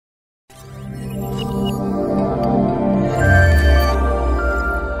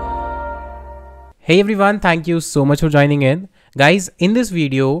Hey everyone, thank you so much for joining in. Guys, in this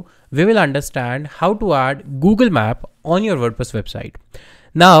video, we will understand how to add Google Map on your WordPress website.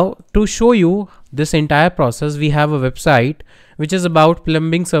 Now, to show you this entire process, we have a website which is about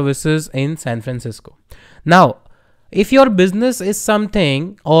plumbing services in San Francisco. Now, if your business is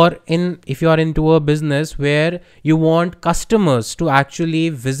something if you are into a business where you want customers to actually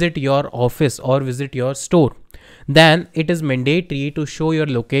visit your office or visit your store, then it is mandatory to show your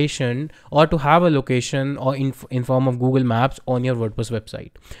location or to have a location or in form of Google Maps on your WordPress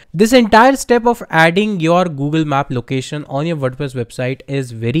website. This entire step of adding your Google Map location on your WordPress website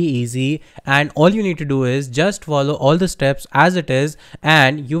is very easy, and all you need to do is just follow all the steps as it is,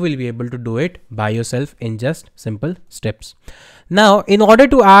 and you will be able to do it by yourself in just simple steps. Now, in order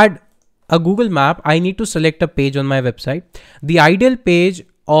to add a Google Map, I need to select a page on my website. The ideal page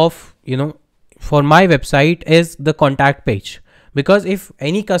of, for my website is the contact page, because if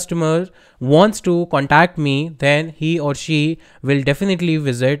any customer wants to contact me, then he or she will definitely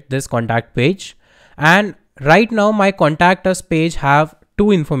visit this contact page. And right now my contact us page have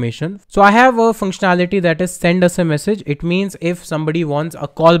two information. So I have a functionality that is send us a message. It means if somebody wants a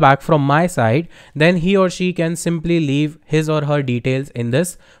call back from my side, then he or she can simply leave his or her details in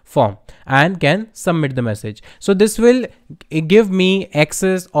this form and can submit the message. So this will give me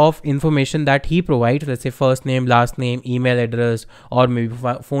access of information that he provides, let's say first name, last name, email address, or maybe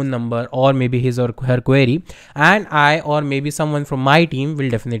phone number, or maybe his or her query, and I or maybe someone from my team will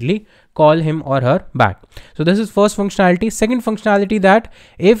definitely call him or her back. So this is first functionality. Second functionality, that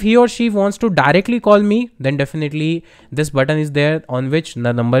if he or she wants to directly call me, then definitely this button is there on which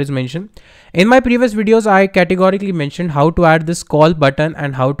the number is mentioned. In my previous videos, I categorically mentioned how to add this call button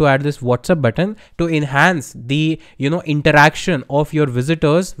and how to add this WhatsApp button to enhance the interaction of your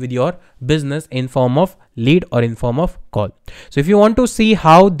visitors with your business in form of lead or in form of call. So if you want to see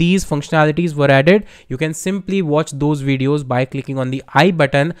how these functionalities were added, you can simply watch those videos by clicking on the I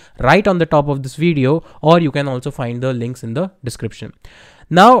button right on the top of this video, or you can also find the links in the description.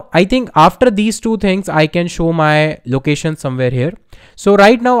 Now, I think after these two things, I can show my location somewhere here. So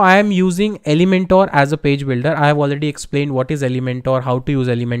right now I am using Elementor as a page builder. I have already explained what is Elementor, how to use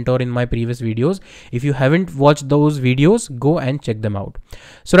Elementor in my previous videos. If you haven't watched those videos, go and check them out.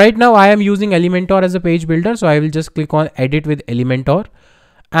 So right now I am using Elementor as a page builder. So I will just click on edit with Elementor.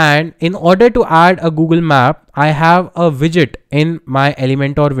 And in order to add a Google Map, I have a widget in my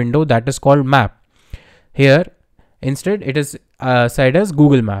Elementor window that is called map. Here, instead it is said as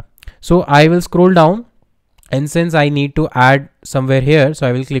Google Map. So I will scroll down, and since I need to add somewhere here, so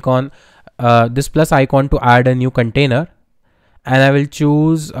I will click on this plus icon to add a new container, and I will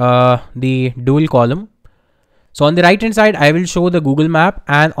choose the dual column. So on the right hand side, I will show the Google Map,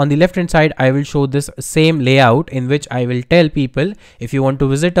 and on the left hand side, I will show this same layout in which I will tell people, if you want to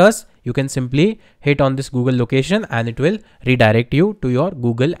visit us, you can simply hit on this Google location and it will redirect you to your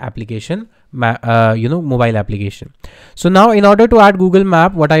Google application, mobile application. So now in order to add Google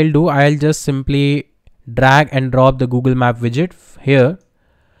Map, what I'll do, I'll just simply drag and drop the Google Map widget here.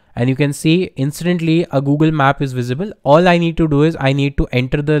 And you can see instantly a Google Map is visible. All I need to do is I need to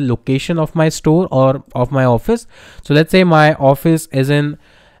enter the location of my store or of my office. So let's say my office is in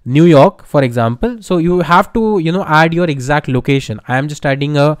New York, for example. So you have to, add your exact location. I am just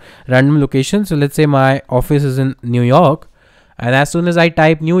adding a random location. So let's say my office is in New York. And as soon as I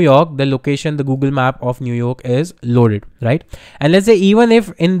type New York, the location, the Google Map of New York is loaded, right? And let's say even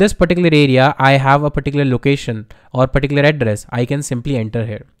if in this particular area, I have a particular location or particular address, I can simply enter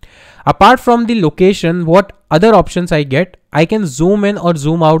here. Apart from the location, what other options I get? I can zoom in or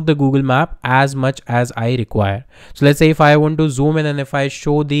zoom out the Google Map as much as I require. So let's say if I want to zoom in and if I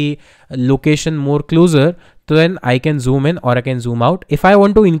show the location more closer, then I can zoom in or I can zoom out. If I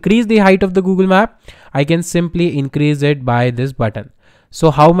want to increase the height of the Google Map, I can simply increase it by this button. So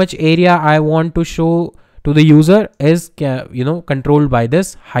how much area I want to show to the user is, controlled by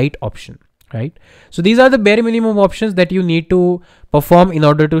this height option, right? So these are the bare minimum options that you need to perform in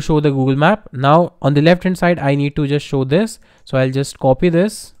order to show the Google Map. Now on the left hand side, I need to just show this. So I'll just copy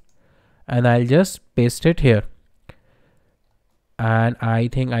this and I'll just paste it here. And I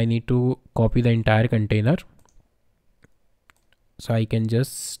think I need to copy the entire container. So I can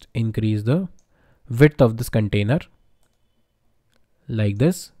just increase the width of this container like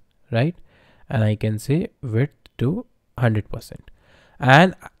this, right? And I can say width to 100%.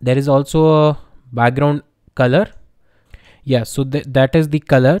 And there is also a background color. Yeah, so that is the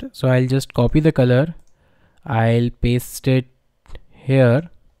color. So I'll just copy the color. I'll paste it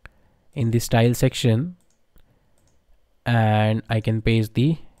here in the style section, and I can paste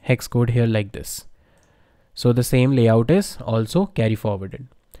the hex code here like this. So the same layout is also carry forwarded.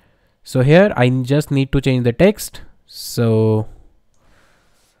 So here I just need to change the text. So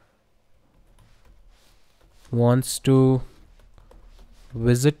wants to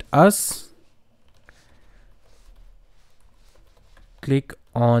visit us, click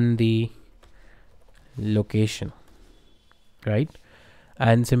on the location, right?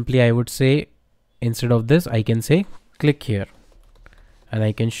 And simply I would say, instead of this, I can say click here, and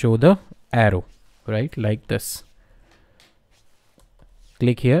I can show the arrow, right? Like this.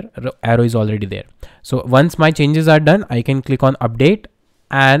 Click here, arrow is already there. So once my changes are done, I can click on update,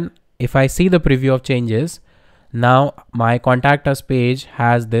 and if I see the preview of changes, now my contact us page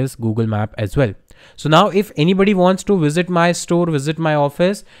has this Google map as well. So now if anybody wants to visit my store, visit my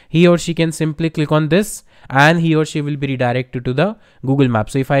office, he or she can simply click on this, and he or she will be redirected to the Google map.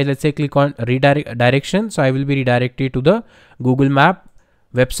 So if I, let's say, click on direction, so I will be redirected to the Google map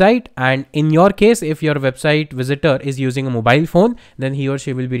website. And in your case, if your website visitor is using a mobile phone, then he or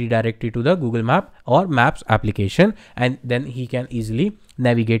she will be redirected to the Google map or maps application, and then he can easily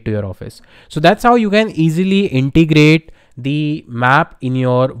navigate to your office. So that's how you can easily integrate the map in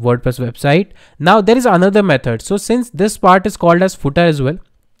your WordPress website. Now there is another method. So since this part is called as footer as well,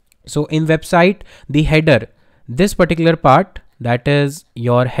 so in website, the header, this particular part, that is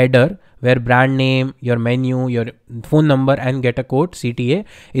your header, where brand name, your menu, your phone number, and get a code CTA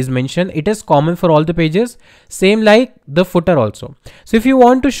is mentioned. It is common for all the pages, same like the footer also. So if you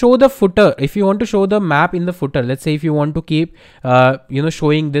want to show the footer, if you want to show the map in the footer, let's say if you want to keep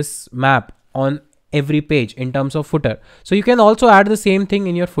showing this map on every page in terms of footer, so you can also add the same thing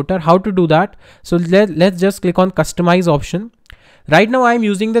in your footer. How to do that? So let's just click on customize option. Right now I'm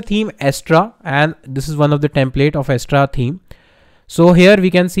using the theme Astra, and this is one of the template of Astra theme. So here we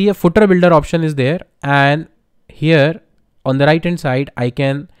can see a footer builder option is there, and here on the right hand side I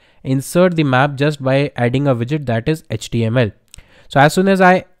can insert the map just by adding a widget, that is HTML. So as soon as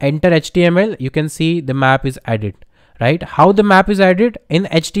I enter HTML, you can see the map is added, right? How the map is added? In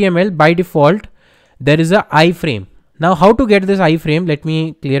HTML, by default there is a iframe. Now how to get this iframe? Let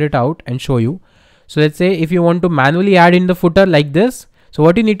me clear it out and show you. So let's say if you want to manually add in the footer like this, so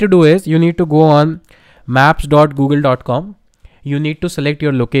what you need to do is you need to go on maps.google.com. You need to select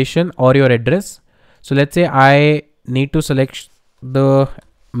your location or your address. So let's say I need to select the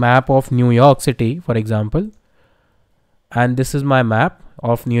map of New York City, for example, and this is my map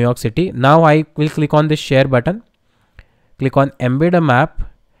of New York City. Now I will click on the share button, click on embed a map,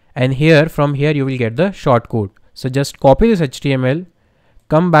 and here from here you will get the shortcode. So just copy this HTML,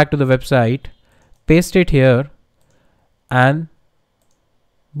 come back to the website, paste it here, and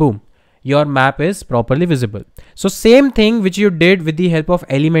boom, your map is properly visible. So same thing which you did with the help of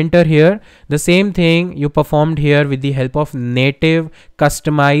Elementor here, the same thing you performed here with the help of native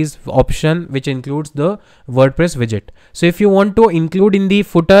customize option, which includes the WordPress widget. So if you want to include in the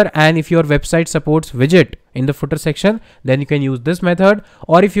footer, and if your website supports widget in the footer section, then you can use this method.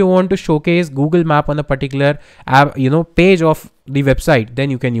 Or if you want to showcase Google map on a particular app, page of the website, then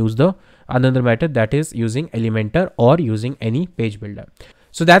you can use the another method, that is using Elementor or using any page builder.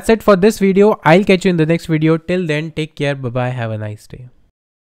 So that's it for this video. I'll catch you in the next video. Till then, take care. Bye bye. Have a nice day.